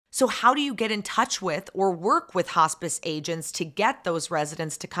So how do you get in touch with or work with hospice agents to get those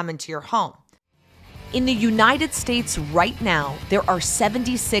residents to come into your home? In the United States right now, there are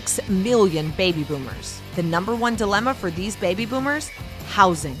 76 million baby boomers. The number one dilemma for these baby boomers?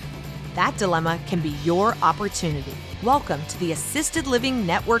 Housing. That dilemma can be your opportunity. Welcome to the Assisted Living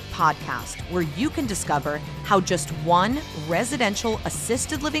Network podcast, where you can discover how just one residential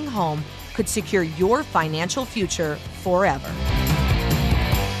assisted living home could secure your financial future forever.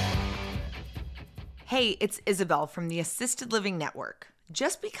 Hey, it's Isabel from the Assisted Living Network.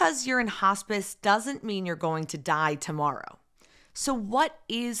 Just because you're in hospice doesn't mean you're going to die tomorrow. So what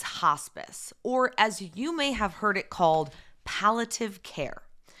is hospice? Or as you may have heard it called, palliative care.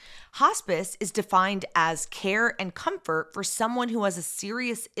 Hospice is defined as care and comfort for someone who has a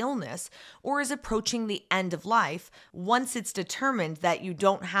serious illness or is approaching the end of life. Once it's determined that you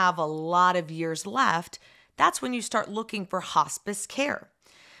don't have a lot of years left, that's when you start looking for hospice care.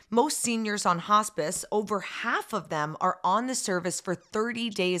 Most seniors on hospice, over half of them are on the service for 30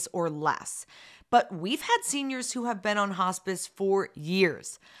 days or less. But we've had seniors who have been on hospice for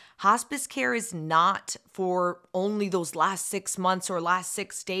years. Hospice care is not for only those last 6 months or last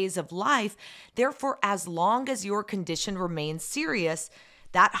 6 days of life. Therefore, as long as your condition remains serious,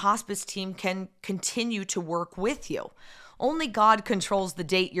 that hospice team can continue to work with you. Only God controls the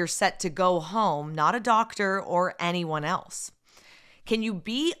date you're set to go home, not a doctor or anyone else. Can you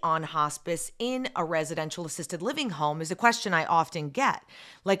be on hospice in a residential assisted living home is a question I often get.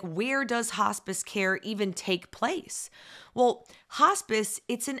 Like, where does hospice care even take place? Well, hospice,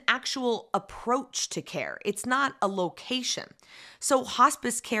 it's an actual approach to care. It's not a location. So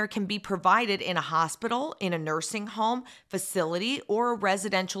hospice care can be provided in a hospital, in a nursing home, facility, or a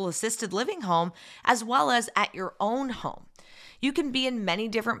residential assisted living home, as well as at your own home. You can be in many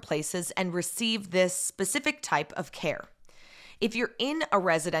different places and receive this specific type of care. If you're in a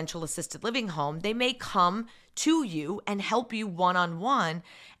residential assisted living home, they may come to you and help you one-on-one,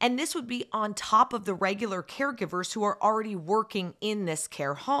 and this would be on top of the regular caregivers who are already working in this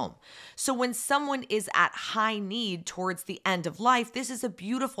care home. So when someone is at high need towards the end of life, this is a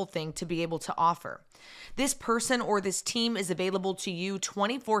beautiful thing to be able to offer. This person or this team is available to you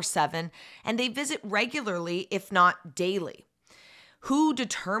 24/7, and they visit regularly, if not daily. Who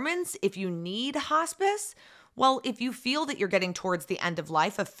determines if you need hospice? Well, if you feel that you're getting towards the end of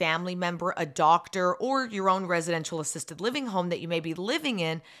life, a family member, a doctor, or your own residential assisted living home that you may be living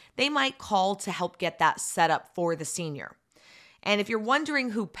in, they might call to help get that set up for the senior. And if you're wondering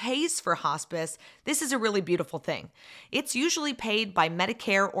who pays for hospice, this is a really beautiful thing. It's usually paid by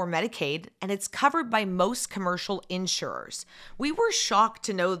Medicare or Medicaid, and it's covered by most commercial insurers. We were shocked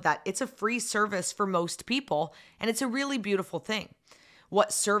to know that it's a free service for most people, and it's a really beautiful thing.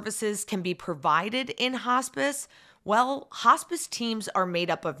 What services can be provided in hospice? Well, hospice teams are made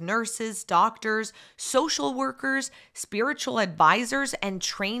up of nurses, doctors, social workers, spiritual advisors, and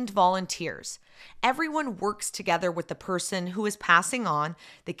trained volunteers. Everyone works together with the person who is passing on,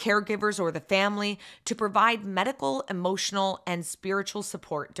 the caregivers or the family, to provide medical, emotional, and spiritual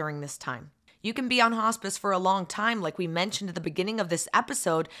support during this time. You can be on hospice for a long time, like we mentioned at the beginning of this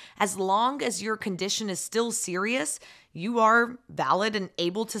episode. As long as your condition is still serious, you are valid and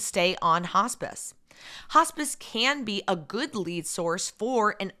able to stay on hospice. Hospice can be a good lead source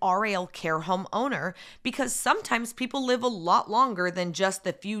for an RAL care home owner because sometimes people live a lot longer than just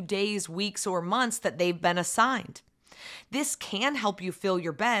the few days, weeks, or months that they've been assigned. This can help you fill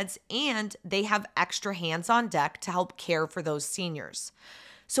your beds, and they have extra hands on deck to help care for those seniors.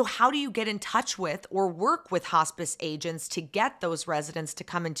 So how do you get in touch with or work with hospice agents to get those residents to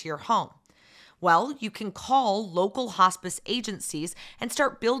come into your home? Well, you can call local hospice agencies and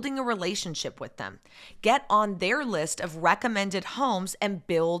start building a relationship with them. Get on their list of recommended homes and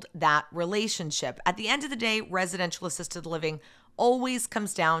build that relationship. At the end of the day, residential assisted living always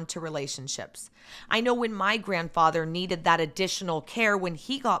comes down to relationships. I know when my grandfather needed that additional care when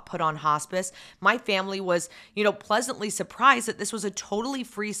he got put on hospice, my family was, pleasantly surprised that this was a totally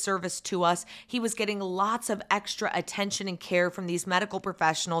free service to us. He was getting lots of extra attention and care from these medical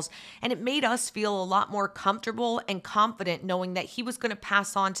professionals, and it made us feel a lot more comfortable and confident knowing that he was going to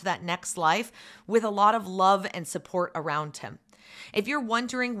pass on to that next life with a lot of love and support around him. If you're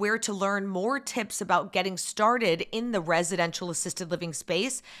wondering where to learn more tips about getting started in the residential assisted living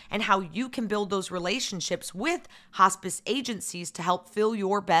space and how you can build those relationships with hospice agencies to help fill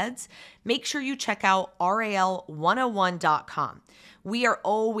your beds, make sure you check out RAL101.com. We are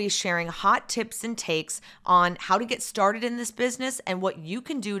always sharing hot tips and takes on how to get started in this business and what you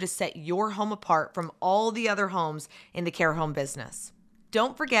can do to set your home apart from all the other homes in the care home business.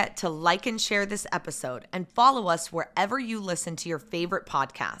 Don't forget to like and share this episode and follow us wherever you listen to your favorite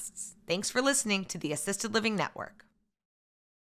podcasts. Thanks for listening to the Assisted Living Network.